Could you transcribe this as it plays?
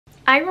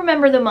I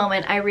remember the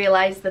moment I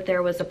realized that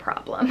there was a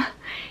problem.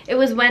 It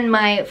was when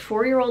my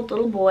 4-year-old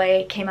little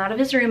boy came out of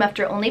his room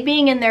after only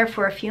being in there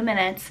for a few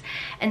minutes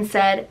and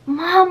said,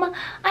 "Mom,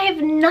 I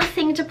have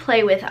nothing to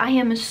play with. I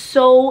am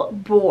so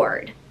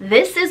bored."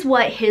 This is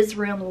what his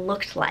room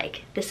looked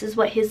like. This is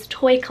what his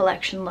toy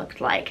collection looked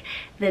like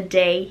the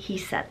day he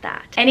said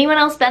that. Anyone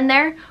else been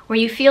there? Where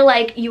you feel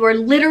like you are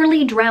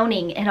literally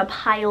drowning in a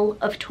pile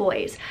of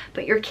toys,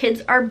 but your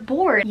kids are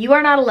bored. You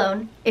are not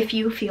alone if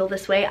you feel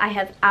this way. I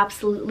have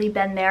absolutely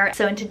been there.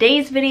 So in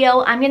today's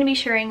video, I'm gonna be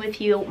sharing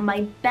with you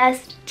my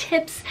best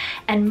tips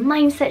and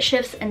mindset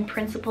shifts and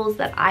principles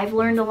that I've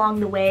learned along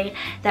the way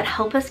that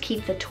help us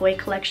keep the toy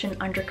collection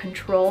under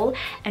control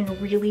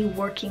and really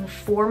working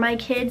for my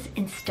kids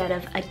instead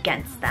of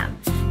against them.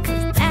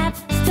 'Cause that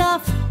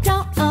stuff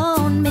don't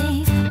own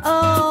me.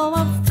 Oh,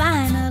 I'm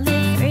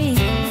finally free.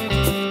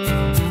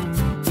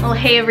 Well,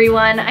 hey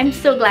everyone, I'm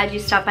so glad you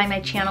stopped by my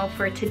channel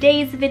for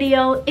today's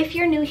video. If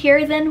you're new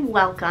here, then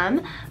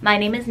welcome. My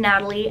name is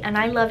Natalie and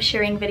I love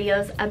sharing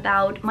videos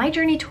about my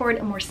journey toward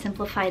a more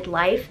simplified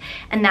life,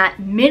 and that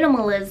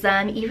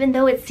minimalism, even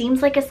though it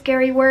seems like a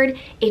scary word,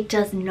 it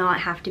does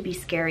not have to be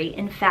scary.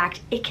 In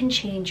fact, it can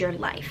change your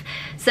life.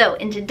 So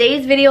in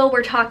today's video,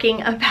 we're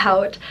talking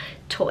about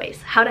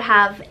toys, how to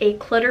have a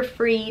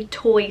clutter-free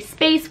toy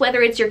space,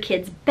 whether it's your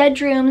kids'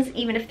 bedrooms,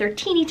 even if they're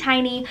teeny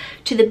tiny,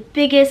 to the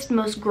biggest,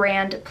 most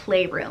grand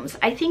playrooms.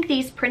 I think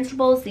these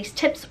principles, these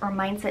tips or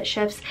mindset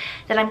shifts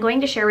that I'm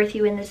going to share with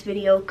you in this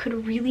video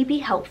could really be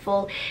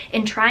helpful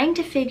in trying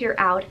to figure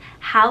out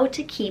how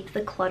to keep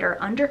the clutter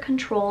under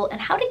control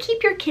and how to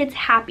keep your kids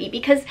happy,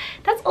 because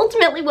that's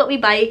ultimately what we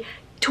buy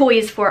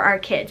toys for our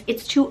kids.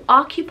 It's to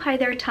occupy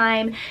their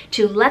time,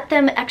 to let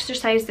them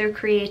exercise their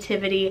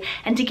creativity,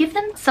 and to give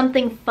them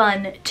something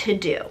fun to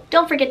do.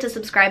 Don't forget to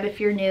subscribe if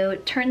you're new,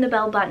 turn the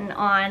bell button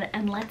on,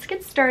 and let's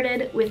get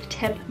started with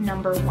tip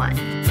number 1.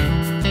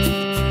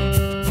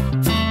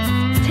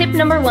 Tip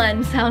number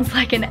 1 sounds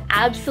like an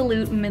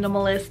absolute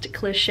minimalist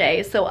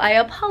cliche, so I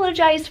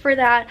apologize for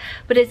that,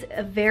 but it's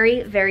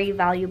very, very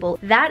valuable.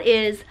 That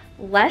is,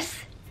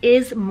 less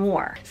is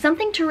more.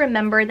 Something to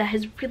remember that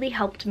has really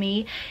helped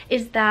me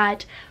is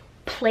that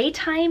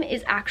playtime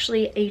is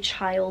actually a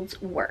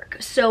child's work.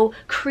 So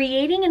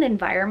creating an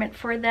environment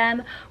for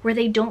them where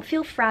they don't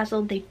feel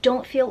frazzled, they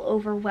don't feel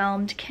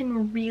overwhelmed,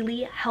 can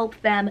really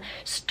help them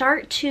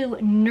start to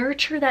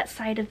nurture that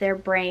side of their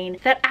brain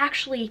that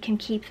actually can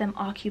keep them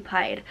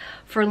occupied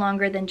for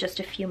longer than just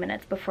a few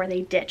minutes before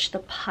they ditch the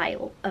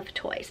pile of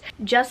toys.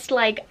 Just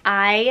like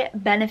I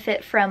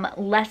benefit from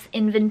less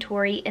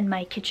inventory in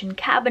my kitchen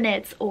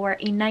cabinets or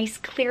a nice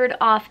cleared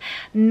off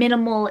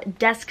minimal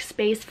desk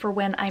space for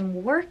when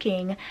I'm working,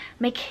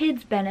 my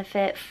kids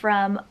benefit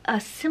from a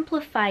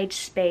simplified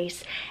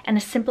space and a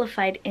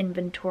simplified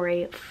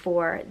inventory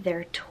for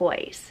their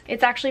toys.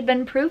 It's actually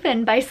been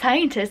proven by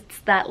scientists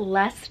that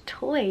less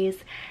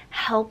toys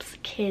helps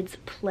kids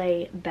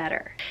play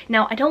better.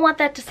 Now, I don't want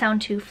that to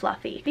sound too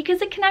fluffy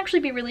because it can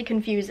actually be really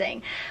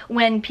confusing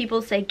when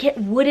people say get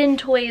wooden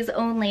toys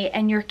only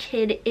and your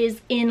kid is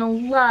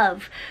in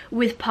love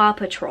with Paw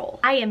Patrol.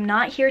 I am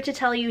not here to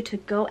tell you to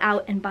go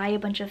out and buy a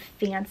bunch of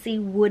fancy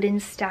wooden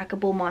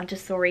stackable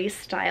Montessori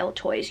style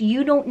toys.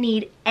 You don't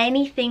need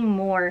anything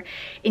more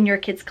in your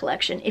kids'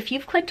 collection. If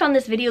you've clicked on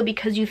this video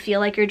because you feel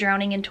like you're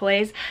drowning in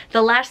toys,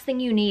 the last thing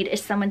you need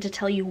is someone to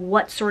tell you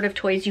what sort of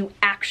toys you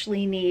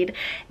actually need.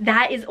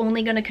 That is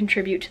only going to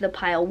contribute to the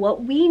pile.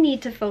 What we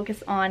need to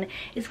focus on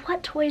is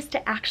what toys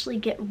to actually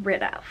get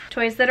rid of.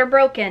 Toys that are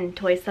broken,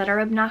 toys that are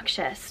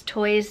obnoxious,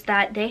 toys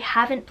that they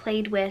haven't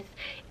played with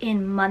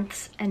in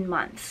months and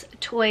months,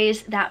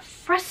 toys that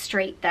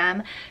frustrate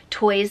them,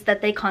 toys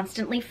that they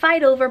constantly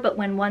fight over, but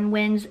when one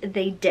wins,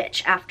 they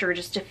ditch after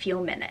just a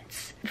few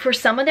minutes. For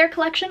some of their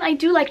collection, I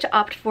do like to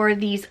opt for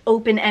these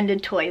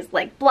open-ended toys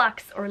like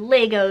blocks or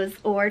Legos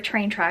or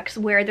train tracks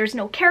where there's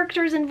no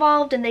characters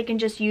involved and they can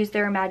just use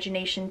their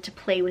imagination to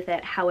play with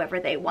it however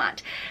they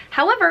want.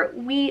 However,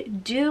 we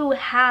do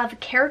have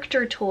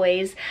character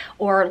toys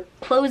or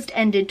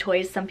closed-ended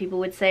toys, some people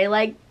would say,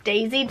 like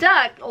Daisy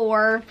Duck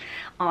or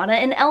Anna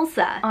and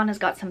Elsa. Anna's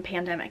got some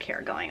pandemic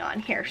hair going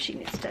on here. She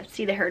needs to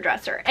see the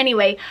hairdresser.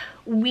 Anyway,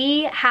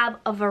 we have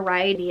a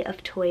variety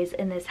of toys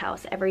in this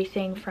house.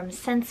 Everything from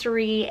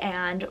sensory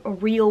and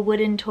real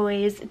wooden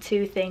toys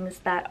to things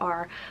that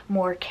are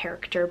more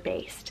character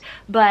based.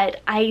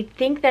 But I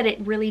think that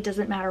it really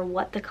doesn't matter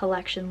what the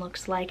collection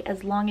looks like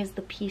as long as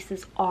the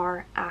pieces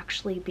are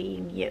actually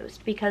being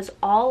used, because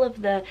all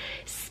of the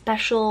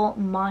special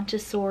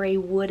Montessori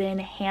wooden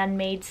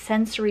handmade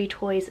sensory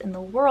toys in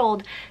the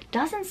world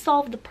doesn't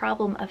solve the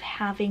problem of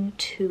having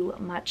too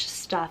much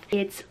stuff.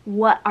 It's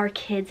what our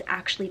kids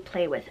actually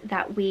play with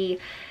that we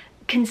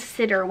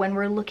consider when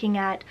we're looking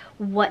at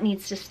what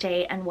needs to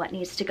stay and what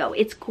needs to go.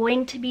 It's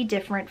going to be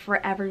different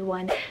for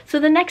everyone. So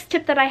the next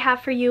tip that I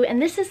have for you,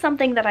 and this is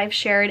something that I've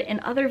shared in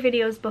other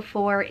videos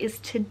before, is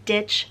to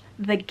ditch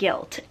the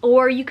guilt,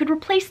 or you could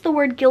replace the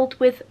word guilt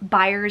with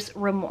buyer's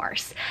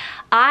remorse.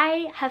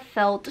 I have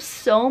felt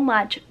so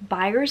much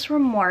buyer's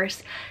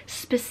remorse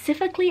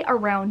specifically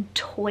around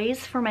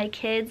toys for my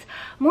kids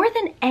more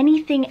than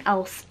anything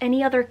else,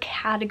 any other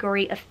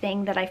category of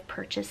thing that I've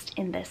purchased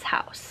in this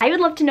house. I would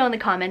love to know in the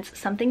comments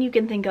something you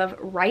can think of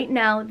right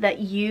now that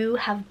you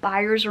have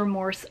buyer's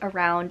remorse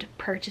around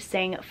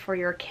purchasing for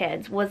your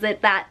kids. Was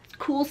it that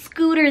cool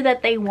scooter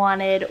that they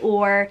wanted,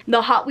 or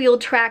the Hot Wheel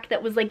track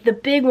that was like the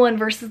big one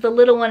versus the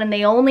little one and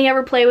they only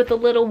ever play with the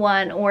little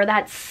one, or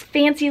that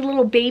fancy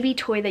little baby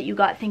toy that you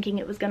got thinking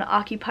it was going to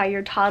occupy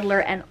your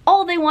toddler and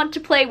all they want to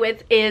play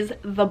with is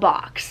the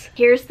box.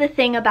 Here's the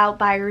thing about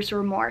buyer's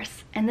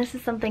remorse, and this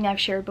is something I've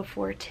shared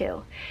before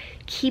too.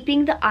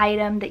 Keeping the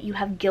item that you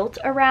have guilt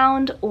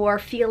around or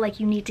feel like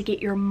you need to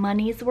get your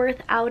money's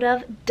worth out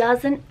of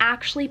doesn't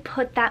actually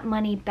put that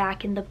money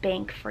back in the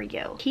bank for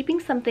you. Keeping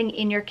something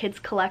in your kids'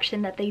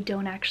 collection that they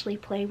don't actually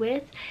play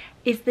with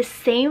is the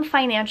same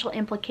financial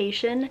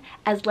implication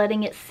as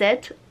letting it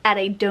sit at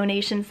a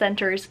donation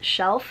center's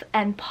shelf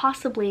and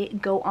possibly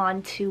go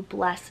on to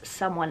bless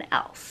someone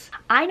else.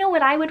 I know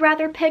what I would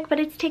rather pick, but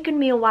it's taken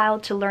me a while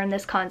to learn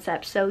this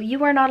concept, so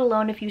you are not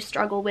alone if you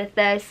struggle with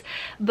this.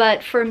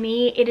 But for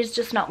me, it is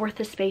just not worth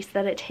the space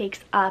that it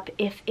takes up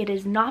if it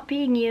is not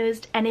being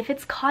used and if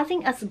it's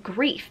causing us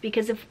grief,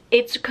 because if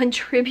it's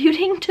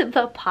contributing to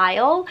the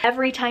pile,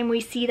 every time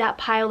we see that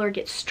pile or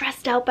get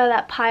stressed out by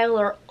that pile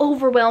or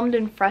overwhelmed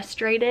and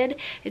frustrated,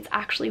 it's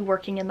actually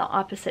working in the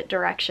opposite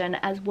direction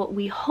as what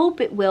we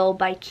hope it will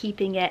by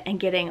keeping it and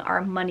getting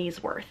our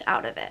money's worth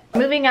out of it.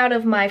 Moving out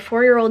of my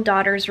 4-year-old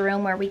daughter's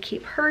room where we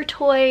keep her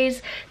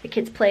toys, the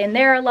kids play in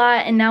there a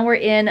lot, and now we're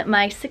in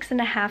my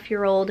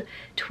 6.5-year-old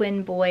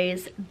twin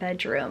boys'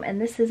 bedroom,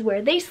 and this is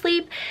where they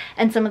sleep,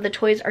 and some of the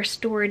toys are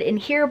stored in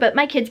here, but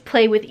my kids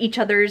play with each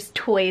other's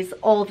toys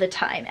all the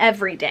time,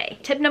 every day.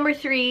 Tip number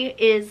 3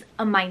 is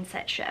a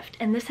mindset shift,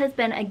 and this has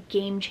been a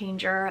game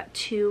changer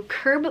to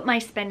curb my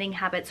spending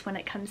habits when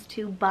it comes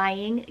to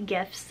buying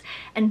gifts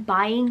and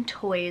buying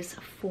toys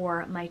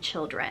for my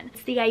children.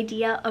 It's the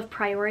idea of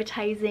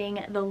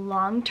prioritizing the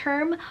long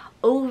term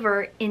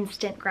over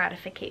instant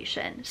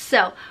gratification.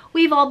 So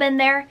we've all been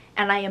there,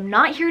 and I am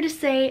not here to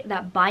say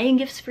that buying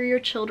gifts for your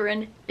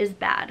children is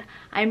bad.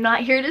 I'm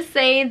not here to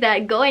say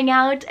that going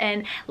out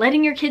and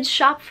letting your kids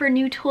shop for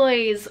new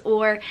toys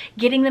or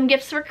getting them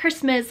gifts for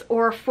Christmas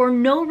or for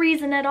no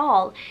reason at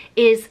all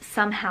is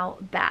somehow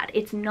bad.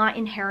 It's not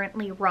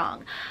inherently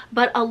wrong.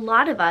 But a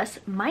lot of us,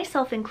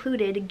 myself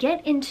included,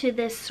 get into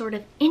this sort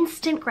of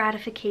instant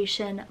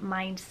gratification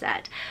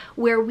mindset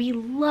where we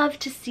love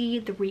to see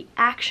the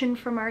reaction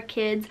from our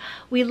kids.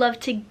 We love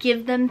to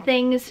give them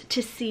things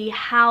to see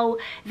how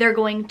they're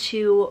going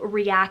to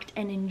react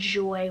and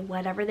enjoy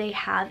whatever they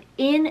have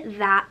in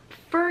that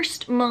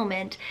first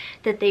moment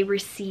that they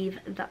receive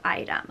the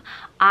item.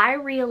 I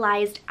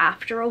realized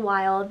after a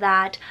while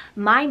that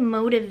my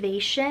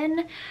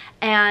motivation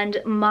and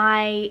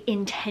my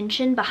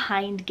intention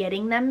behind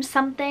getting them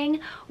something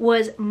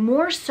was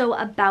more so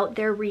about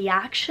their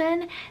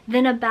reaction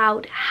than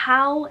about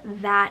how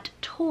that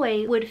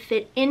toy would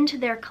fit into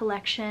their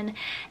collection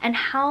and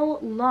how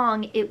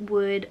long it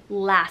would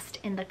last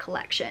in the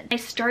collection. I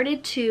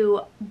started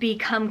to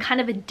become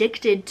kind of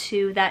addicted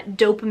to that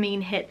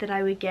dopamine hit that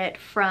I would get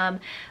from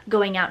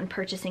going out and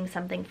purchasing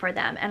something for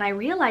them, and I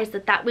realized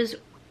that that was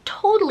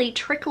totally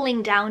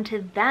trickling down to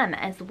them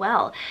as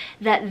well,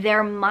 that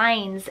their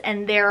minds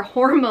and their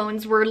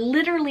hormones were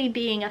literally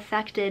being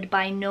affected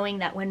by knowing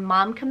that when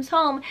mom comes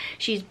home,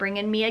 she's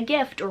bringing me a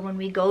gift, or when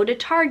we go to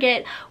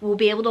Target, we'll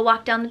be able to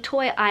walk down the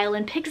toy aisle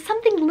and pick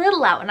something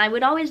little out. And I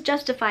would always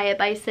justify it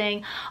by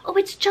saying, oh,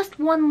 it's just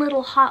one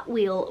little Hot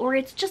Wheel, or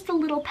it's just a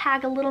little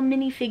pack, a little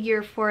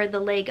minifigure for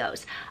the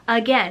Legos.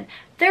 Again,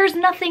 there's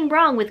nothing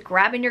wrong with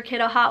grabbing your kid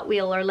a Hot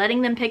Wheel or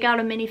letting them pick out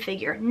a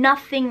minifigure.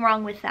 Nothing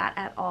wrong with that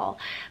at all.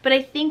 But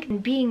I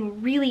think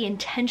being really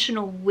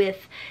intentional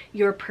with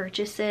your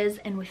purchases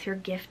and with your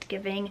gift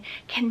giving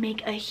can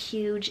make a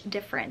huge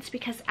difference,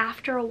 because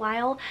after a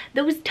while,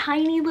 those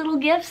tiny little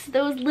gifts,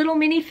 those little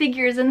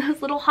minifigures and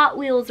those little Hot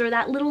Wheels or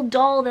that little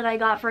doll that I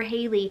got for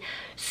Haley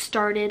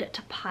started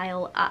to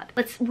pile up.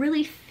 Let's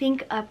really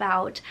think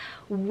about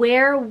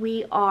where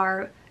we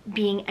are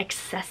being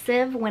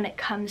excessive when it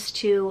comes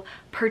to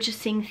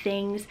purchasing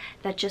things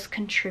that just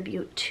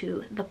contribute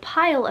to the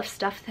pile of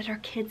stuff that our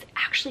kids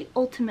actually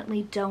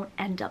ultimately don't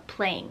end up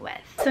playing with.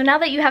 So now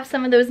that you have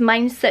some of those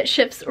mindset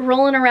shifts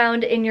rolling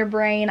around in your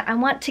brain, I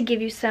want to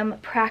give you some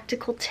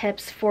practical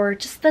tips for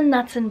just the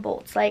nuts and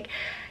bolts, like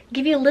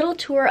give you a little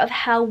tour of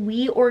how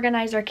we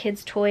organize our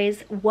kids'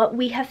 toys, what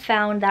we have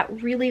found that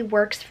really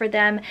works for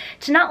them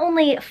to not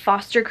only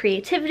foster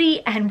creativity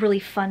and really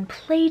fun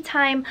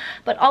playtime,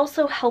 but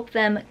also help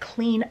them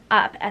clean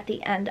up at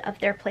the end of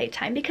their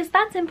playtime, because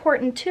that's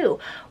important too.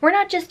 We're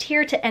not just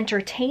here to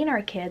entertain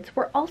our kids,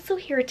 we're also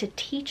here to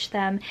teach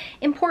them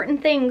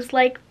important things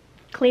like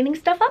cleaning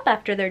stuff up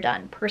after they're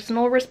done.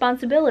 Personal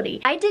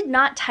responsibility. I did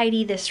not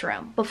tidy this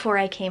room before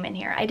I came in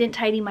here. I didn't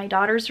tidy my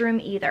daughter's room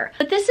either.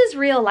 But this is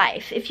real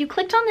life. If you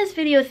clicked on this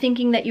video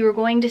thinking that you were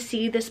going to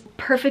see this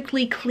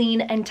perfectly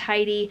clean and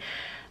tidy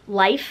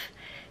life,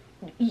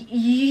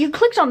 you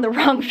clicked on the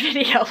wrong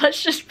video.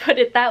 Let's just put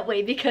it that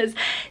way, because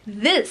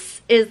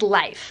this is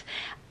life.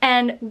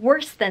 And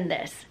worse than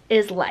this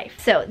is life.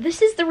 So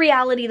this is the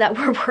reality that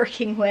we're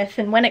working with.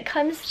 And when it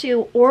comes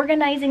to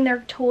organizing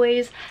their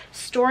toys,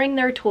 storing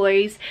their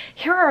toys,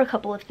 here are a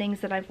couple of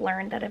things that I've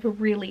learned that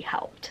have really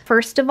helped.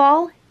 First of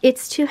all,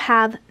 it's to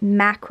have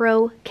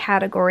macro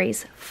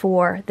categories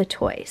for the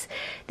toys.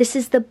 This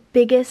is the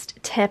biggest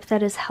tip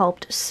that has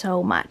helped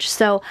so much.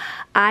 So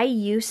I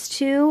used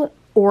to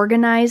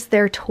organize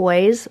their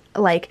toys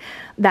like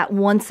that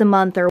once a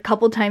month or a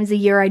couple times a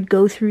year. I'd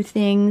go through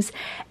things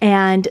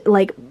and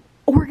like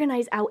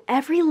organize out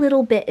every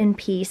little bit and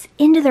piece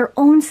into their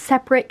own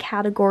separate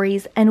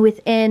categories, and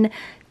within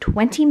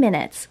 20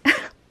 minutes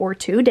or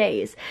 2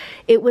 days,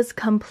 it was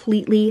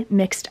completely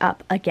mixed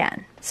up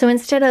again. So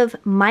instead of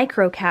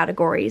micro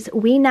categories,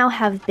 we now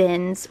have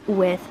bins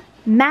with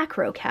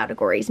macro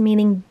categories,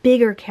 meaning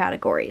bigger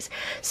categories.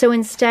 So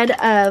instead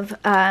of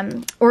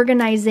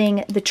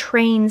organizing the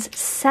trains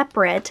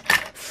separate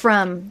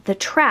from the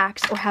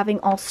tracks, or having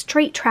all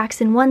straight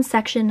tracks in one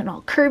section and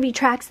all curvy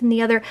tracks in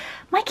the other,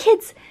 my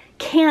kids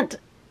can't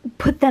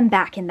put them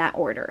back in that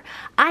order.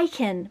 I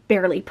can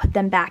barely put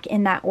them back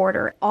in that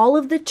order. All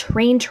of the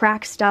train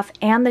track stuff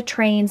and the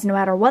trains, no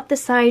matter what the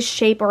size,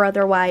 shape, or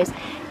otherwise,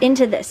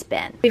 into this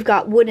bin. We've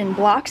got wooden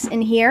blocks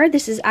in here.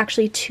 This is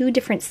actually 2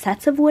 different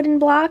sets of wooden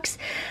blocks.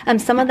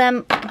 Some of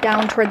them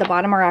down toward the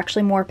bottom are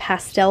actually more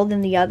pastel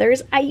than the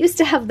others. I used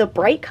to have the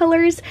bright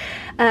colors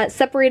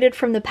separated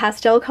from the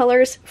pastel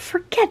colors.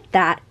 Forget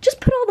that. Just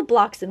put all the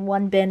blocks in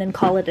one bin and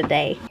call it a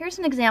day. Here's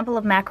an example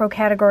of macro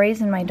categories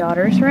in my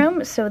daughter's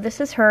room. So this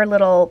is her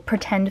little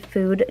pretend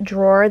food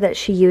drawer that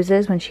she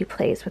uses when she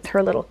plays with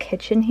her little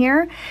kitchen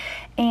here.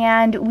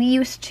 And we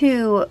used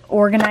to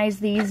organize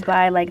these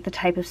by like the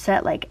type of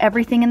set, like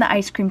everything in the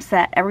ice cream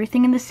set,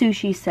 everything in the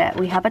sushi set.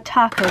 We have a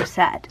taco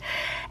set.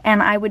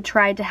 And I would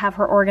try to have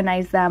her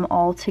organize them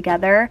all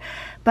together,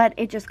 but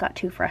it just got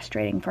too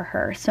frustrating for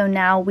her. So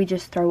now we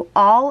just throw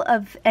all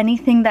of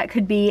anything that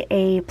could be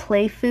a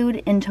play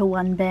food into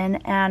one bin,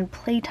 and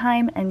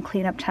playtime and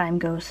cleanup time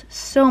goes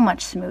so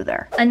much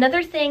smoother.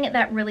 Another thing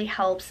that really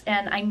helps,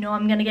 and I know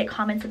I'm gonna get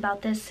comments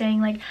about this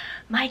saying like,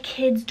 my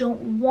kids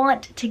don't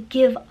want to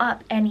give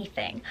up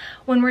anything.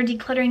 When we're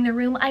decluttering the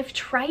room, I've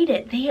tried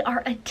it. They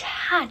are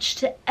attached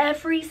to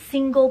every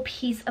single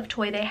piece of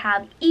toy they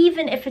have,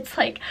 even if it's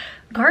like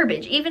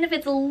garbage, even if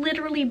it's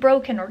literally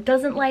broken or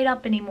doesn't light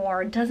up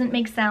anymore, or doesn't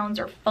make sounds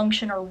or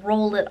function or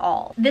roll at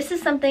all. This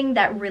is something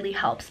that really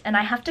helps, and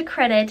I have to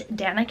credit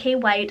Dana K.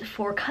 White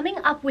for coming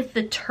up with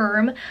the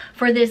term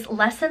for this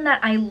lesson that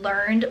I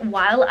learned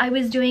while I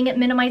was doing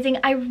minimizing.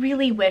 I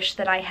really wish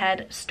that I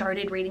had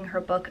started reading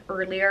her book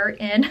earlier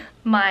in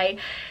my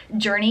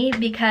journey,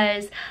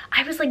 because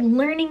I was like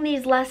learning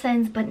these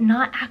lessons but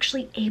not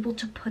actually able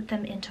to put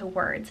them into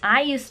words.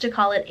 I used to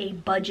call it a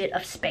budget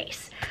of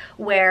space,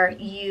 where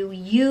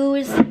you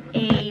use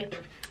a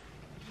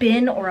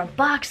bin or a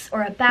box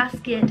or a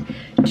basket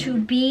to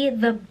be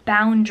the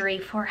boundary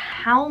for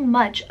how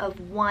much of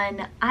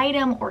one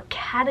item or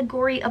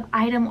category of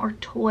item or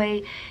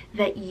toy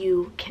that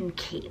you can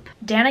keep.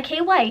 Dana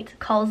K. White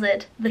calls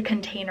it the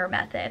container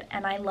method,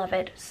 and I love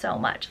it so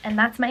much. And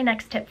that's my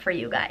next tip for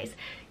you guys.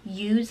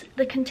 Use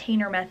the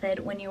container method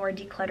when you are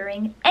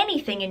decluttering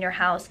anything in your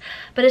house,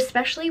 but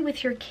especially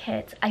with your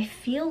kids. I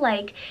feel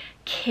like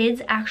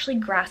kids actually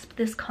grasp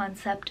this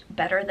concept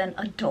better than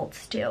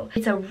adults do.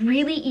 It's a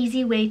really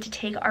easy way to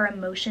take our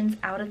emotions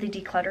out of the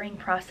decluttering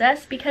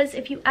process, because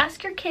if you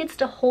ask your kids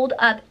to hold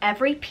up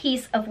every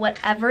piece of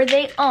whatever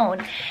they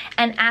own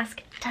and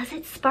ask, does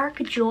it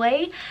spark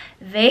joy?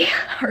 They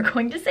are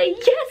going to say,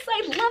 yes,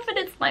 I love it.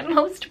 It's my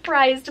most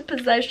prized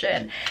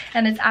possession.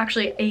 And it's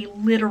actually a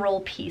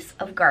literal piece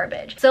of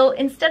garbage. So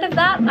instead of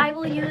that, I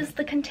will use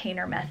the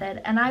container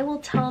method, and I will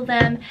tell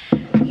them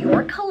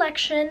your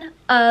collection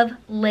of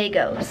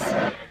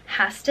Legos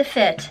has to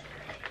fit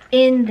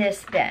in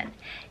this bin.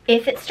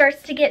 If it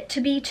starts to get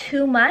to be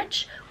too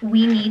much,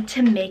 we need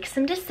to make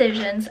some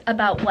decisions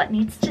about what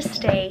needs to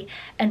stay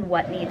and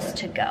what needs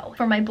to go.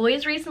 For my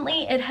boys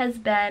recently, it has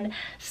been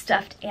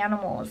stuffed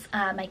animals.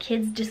 My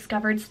kids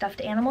discovered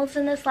stuffed animals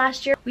in this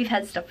last year. We've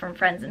had stuff from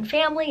friends and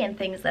family and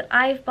things that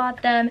I've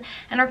bought them,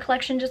 and our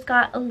collection just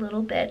got a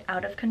little bit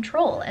out of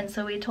control. And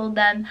so we told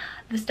them,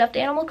 the stuffed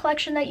animal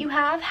collection that you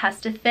have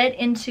has to fit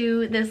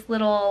into this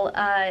little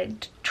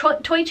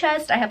toy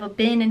chest. I have a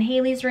bin in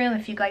Haley's room.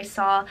 If you guys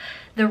saw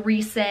the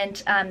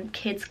recent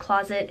kids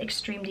closet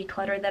extreme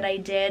declutter that I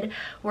did,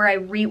 where I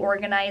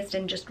reorganized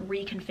and just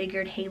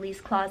reconfigured Haley's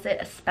closet closet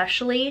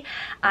especially,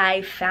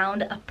 I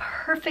found a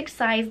perfect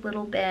size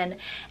little bin,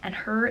 and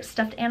her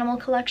stuffed animal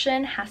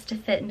collection has to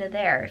fit into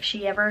there. If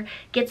she ever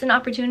gets an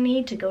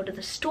opportunity to go to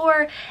the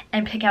store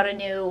and pick out a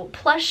new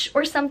plush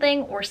or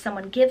something, or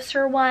someone gives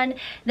her one,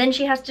 then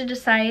she has to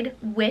decide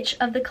which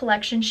of the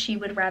collection she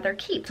would rather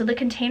keep. So the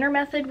container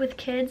method with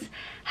kids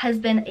has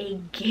been a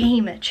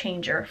game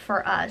changer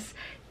for us.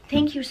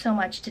 Thank you so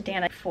much to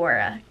Dana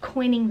for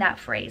coining that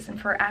phrase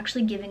and for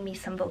actually giving me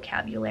some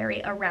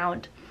vocabulary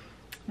around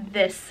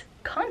this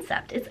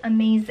concept. It's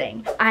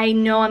amazing. I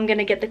know I'm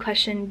gonna get the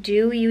question,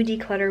 do you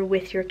declutter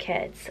with your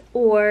kids,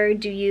 or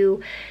do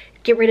you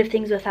get rid of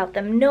things without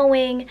them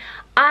knowing?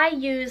 I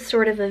use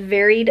sort of a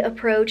varied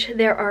approach.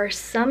 There are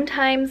some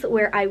times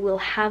where I will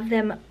have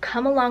them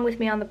come along with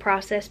me on the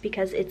process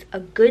because it's a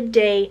good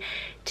day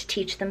to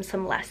teach them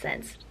some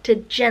lessons, to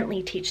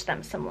gently teach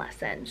them some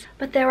lessons.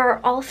 But there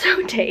are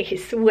also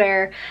days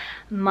where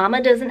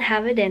mama doesn't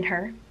have it in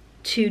her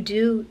to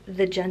do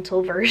the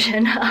gentle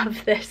version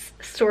of this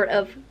sort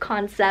of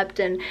concept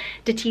and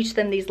to teach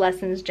them these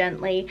lessons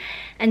gently.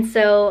 And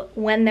so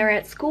when they're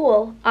at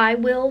school, I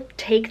will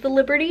take the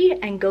liberty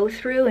and go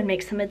through and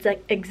make some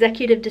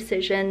executive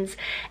decisions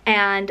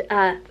and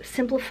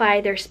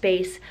simplify their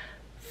space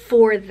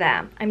for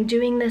them. I'm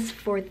doing this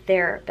for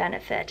their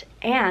benefit,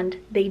 and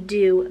they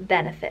do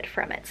benefit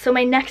from it. So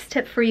my next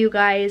tip for you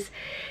guys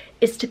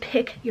is to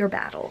pick your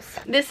battles.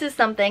 This is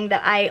something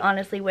that I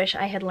honestly wish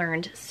I had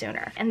learned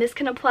sooner. And this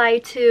can apply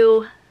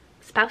to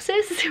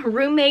spouses,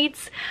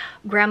 roommates,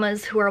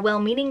 grandmas who are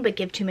well-meaning but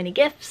give too many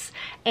gifts,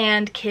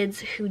 and kids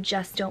who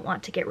just don't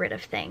want to get rid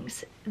of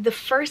things. The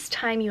first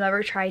time you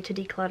ever try to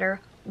declutter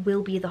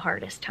will be the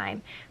hardest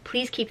time.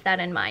 Please keep that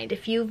in mind.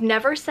 If you've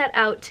never set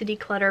out to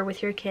declutter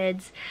with your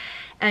kids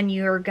and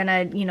you're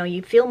gonna,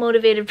 you feel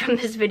motivated from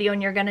this video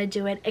and you're gonna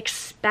do it,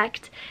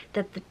 expect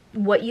that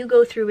what you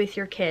go through with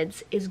your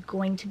kids is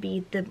going to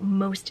be the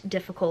most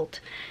difficult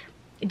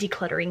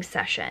decluttering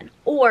session.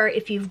 Or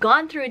if you've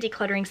gone through a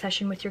decluttering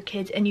session with your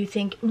kids and you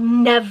think,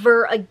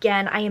 never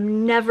again, I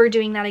am never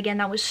doing that again,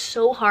 that was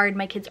so hard,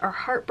 my kids are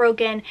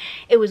heartbroken,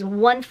 it was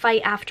one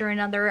fight after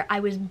another,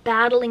 I was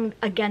battling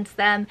against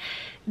them,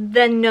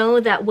 then know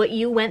that what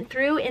you went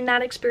through in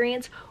that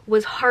experience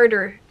was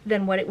harder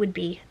than what it would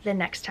be the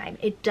next time.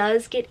 It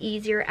does get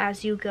easier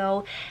as you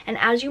go, and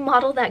as you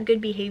model that good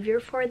behavior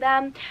for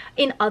them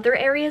in other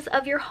areas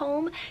of your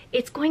home,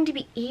 it's going to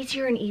be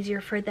easier and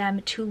easier for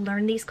them to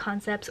learn these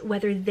concepts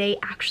whether they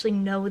actually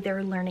know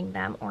they're learning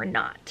them or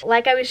not.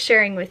 Like I was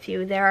sharing with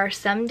you, there are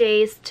some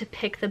days to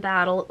pick the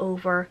battle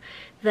over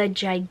the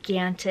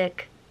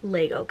gigantic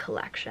Lego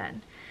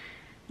collection.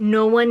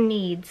 No one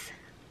needs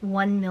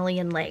 1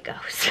 million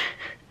Legos.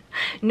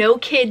 No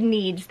kid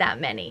needs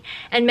that many,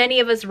 and many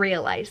of us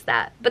realize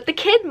that, but the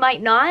kid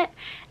might not,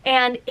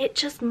 and it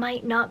just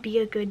might not be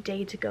a good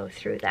day to go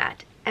through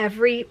that.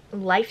 Every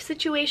life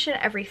situation,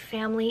 every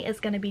family is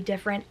going to be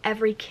different,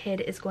 every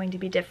kid is going to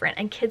be different,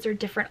 and kids are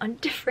different on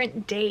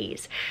different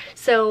days.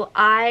 So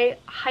I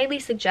highly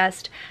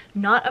suggest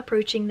not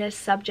approaching this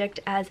subject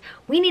as,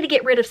 we need to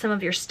get rid of some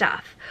of your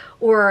stuff,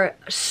 or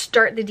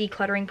start the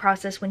decluttering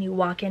process when you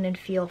walk in and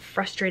feel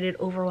frustrated,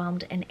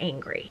 overwhelmed, and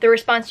angry. The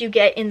response you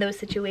get in those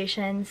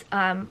situations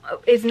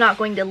is not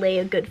going to lay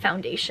a good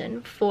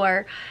foundation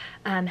for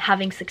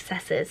having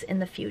successes in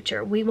the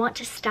future. We want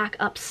to stack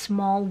up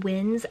small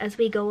wins as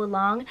we go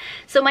along.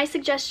 So my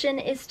suggestion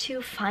is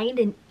to find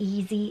an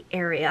easy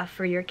area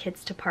for your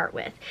kids to part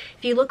with.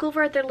 If you look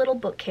over at their little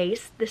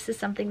bookcase, this is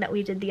something that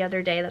we did the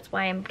other day. That's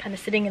why I'm kind of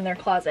sitting in their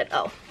closet.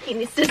 Oh, he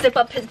needs to zip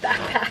up his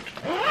backpack.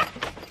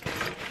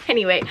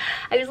 Anyway,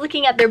 I was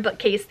looking at their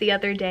bookcase the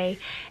other day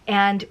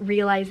and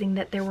realizing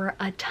that there were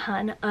a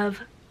ton of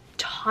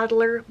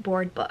toddler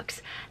board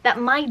books that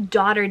my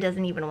daughter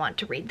doesn't even want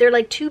to read. They're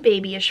like too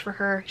babyish for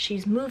her.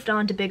 She's moved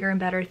on to bigger and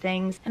better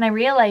things. And I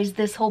realized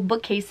this whole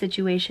bookcase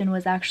situation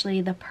was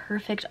actually the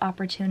perfect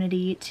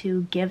opportunity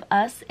to give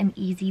us an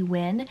easy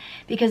win,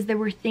 because there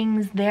were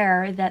things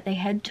there that they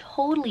had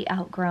totally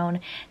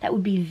outgrown that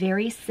would be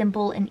very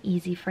simple and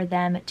easy for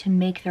them to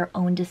make their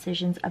own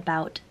decisions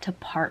about, to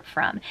part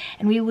from.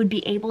 And we would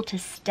be able to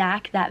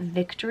stack that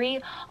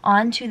victory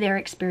onto their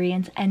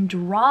experience and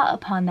draw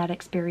upon that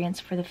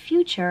experience for the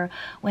future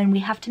when we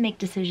have to make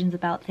decisions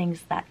about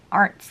things that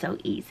aren't so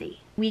easy.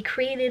 We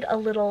created a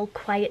little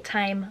quiet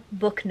time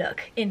book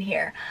nook in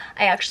here.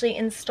 I actually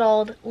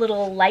installed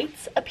little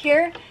lights up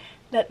here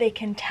that they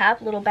can tap,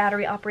 little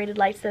battery operated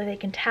lights that they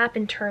can tap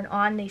and turn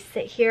on. They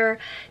sit here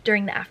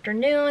during the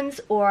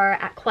afternoons or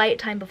at quiet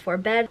time before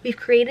bed. We've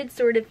created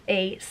sort of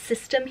a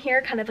system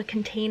here, kind of a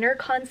container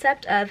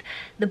concept of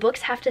the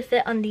books have to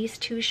fit on these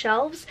two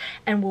shelves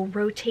and we'll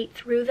rotate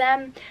through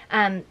them,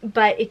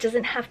 but it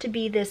doesn't have to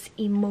be this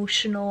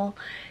emotional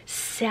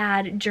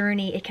sad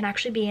journey, it can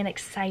actually be an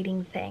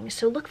exciting thing.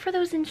 So look for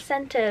those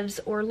incentives,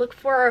 or look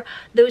for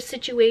those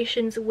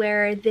situations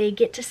where they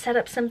get to set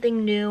up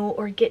something new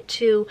or get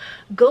to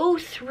go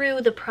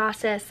through the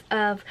process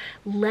of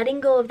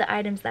letting go of the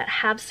items that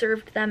have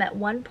served them at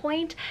one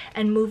point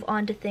and move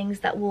on to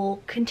things that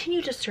will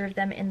continue to serve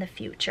them in the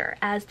future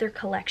as their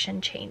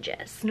collection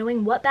changes.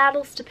 Knowing what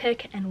battles to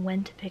pick and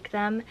when to pick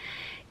them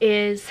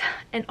is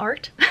an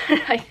art.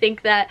 I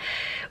think that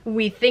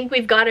we think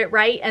we've got it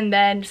right and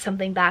then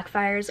something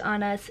backfires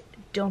on us.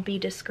 Don't be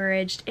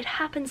discouraged. It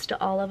happens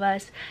to all of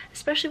us,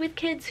 especially with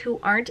kids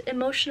who aren't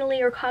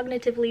emotionally or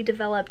cognitively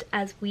developed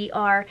as we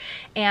are,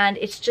 and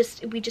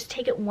we just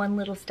take it one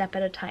little step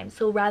at a time.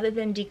 So rather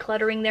than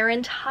decluttering their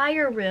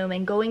entire room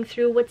and going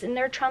through what's in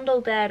their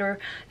trundle bed or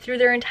through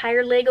their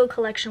entire Lego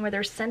collection where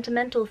there's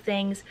sentimental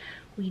things,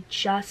 we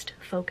just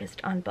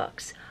focused on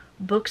books.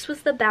 Books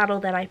was the battle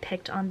that I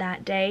picked on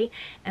that day,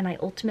 and I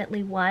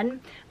ultimately won.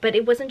 But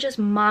it wasn't just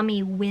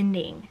mommy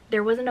winning.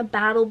 There wasn't a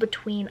battle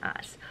between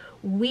us.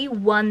 We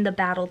won the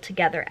battle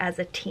together as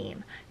a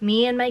team.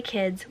 Me and my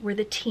kids were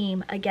the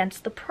team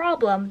against the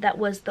problem that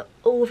was the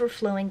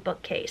overflowing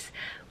bookcase.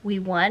 We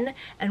won,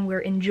 and we're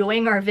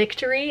enjoying our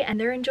victory,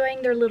 and they're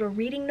enjoying their little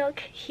reading nook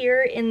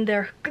here in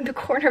the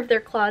corner of their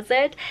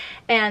closet,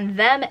 and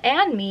them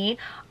and me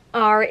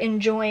are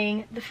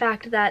enjoying the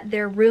fact that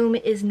their room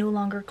is no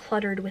longer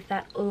cluttered with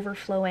that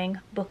overflowing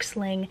book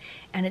sling,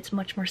 and it's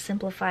much more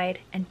simplified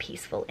and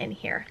peaceful in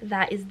here.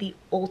 That is the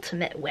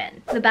ultimate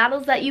win. The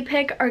battles that you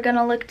pick are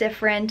gonna look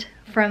different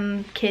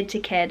from kid to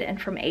kid and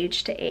from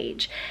age to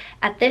age.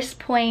 At this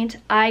point,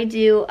 I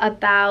do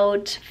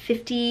about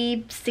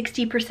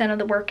 50–60% of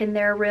the work in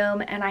their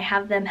room, and I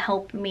have them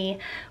help me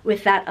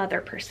with that other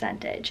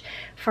percentage.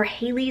 For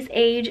Haley's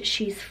age,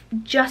 she's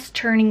just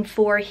turning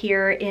 4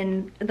 here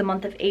in the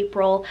month of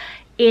April.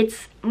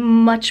 It's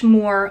much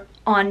more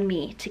on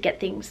me to get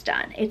things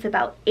done. It's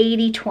about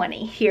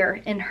 80-20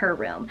 here in her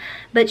room,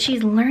 but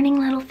she's learning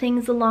little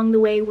things along the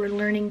way. We're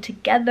learning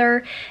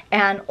together,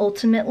 and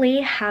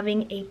ultimately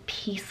having a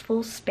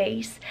peaceful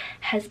space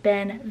has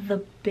been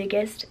the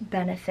biggest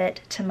benefit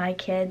to my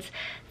kids.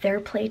 Their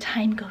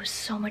playtime goes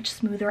so much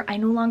smoother. I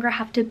no longer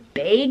have to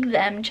beg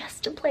them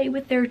just to play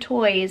with their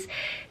toys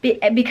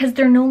because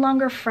they're no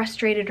longer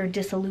frustrated or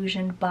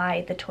disillusioned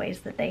by the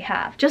toys that they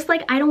have. Just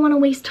like I don't want to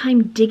waste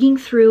time digging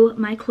through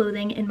my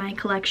clothing in my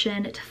collection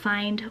to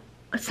find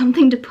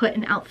something to put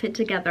an outfit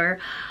together,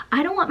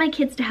 I don't want my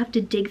kids to have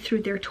to dig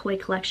through their toy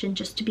collection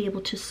just to be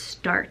able to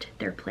start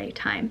their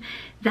playtime.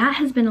 That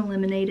has been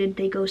eliminated.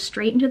 They go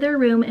straight into their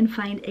room and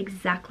find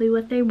exactly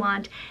what they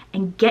want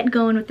and get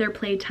going with their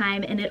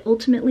playtime, and it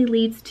ultimately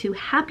leads to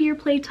happier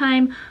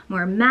playtime,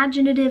 more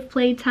imaginative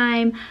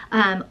playtime,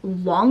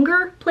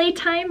 longer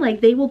playtime. Like,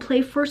 they will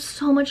play for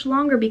so much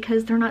longer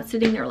because they're not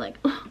sitting there like,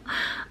 oh,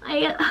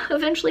 I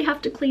eventually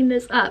have to clean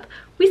this up.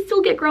 We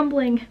still get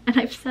grumbling, and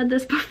I've said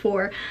this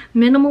before,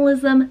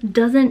 minimalism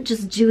doesn't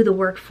just do the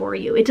work for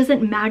you. It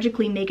doesn't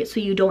magically make it so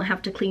you don't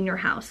have to clean your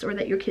house or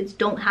that your kids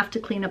don't have to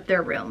clean up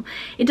their room.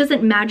 It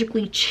doesn't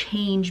magically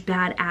change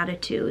bad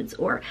attitudes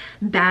or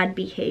bad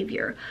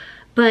behavior,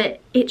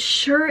 but it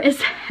sure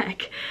as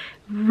heck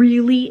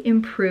really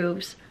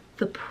improves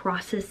the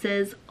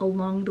processes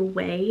along the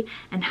way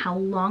and how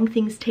long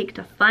things take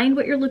to find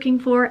what you're looking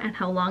for and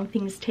how long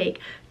things take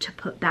to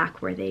put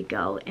back where they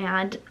go.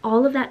 And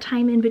all of that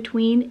time in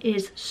between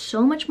is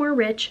so much more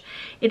rich.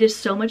 It is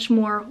so much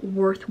more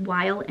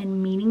worthwhile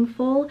and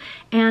meaningful,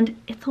 and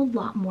it's a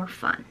lot more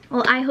fun.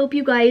 Well, I hope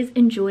you guys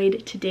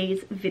enjoyed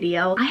today's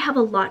video. I have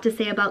a lot to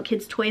say about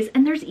kids' toys,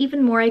 and there's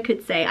even more I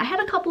could say. I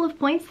had a couple of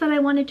points that I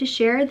wanted to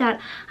share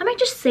that I might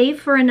just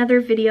save for another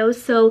video,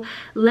 so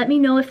let me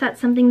know if that's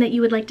something that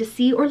you would like to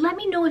see, or let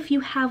me know if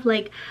you have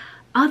like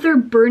other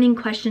burning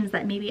questions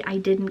that maybe I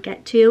didn't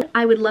get to.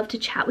 I would love to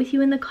chat with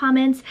you in the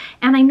comments,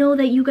 and I know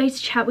that you guys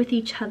chat with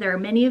each other.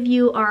 Many of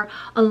you are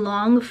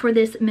along for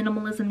this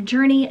minimalism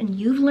journey, and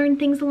you've learned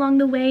things along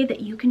the way that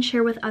you can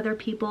share with other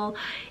people.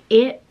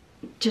 It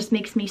just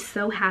makes me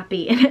so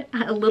happy and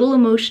a little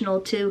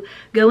emotional to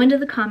go into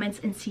the comments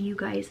and see you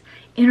guys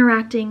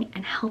interacting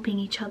and helping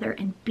each other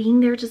and being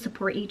there to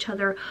support each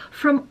other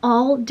from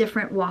all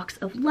different walks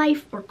of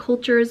life or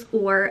cultures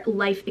or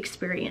life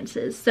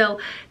experiences. So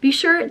be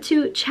sure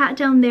to chat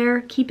down there,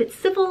 keep it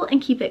civil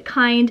and keep it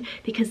kind,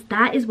 because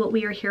that is what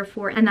we are here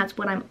for, and that's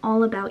what I'm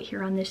all about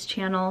here on this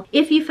channel.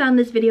 If you found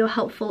this video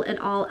helpful at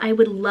all, I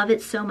would love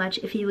it so much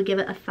if you would give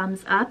it a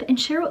thumbs up and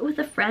share it with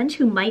a friend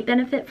who might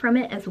benefit from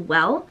it as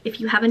well. If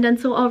you haven't done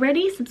so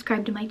already,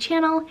 subscribe to my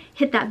channel,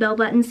 hit that bell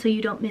button so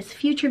you don't miss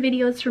future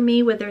videos from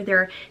me, whether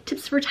they're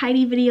tips for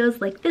tidy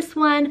videos like this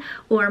one,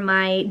 or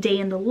my day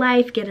in the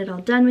life, get it all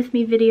done with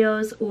me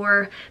videos,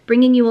 or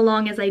bringing you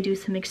along as I do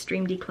some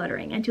extreme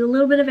decluttering. I do a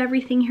little bit of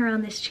everything here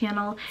on this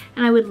channel,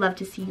 and I would love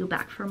to see you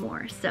back for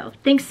more. So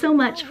thanks so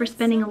much for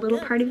spending a little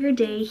part of your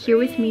day here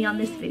with me on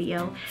this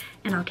video,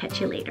 and I'll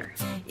catch you later.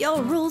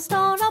 Your rules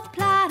don't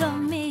apply to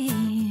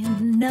me,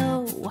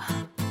 no.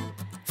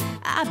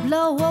 I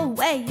blow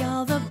away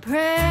all the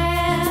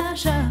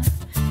pressure,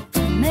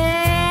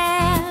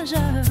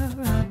 measure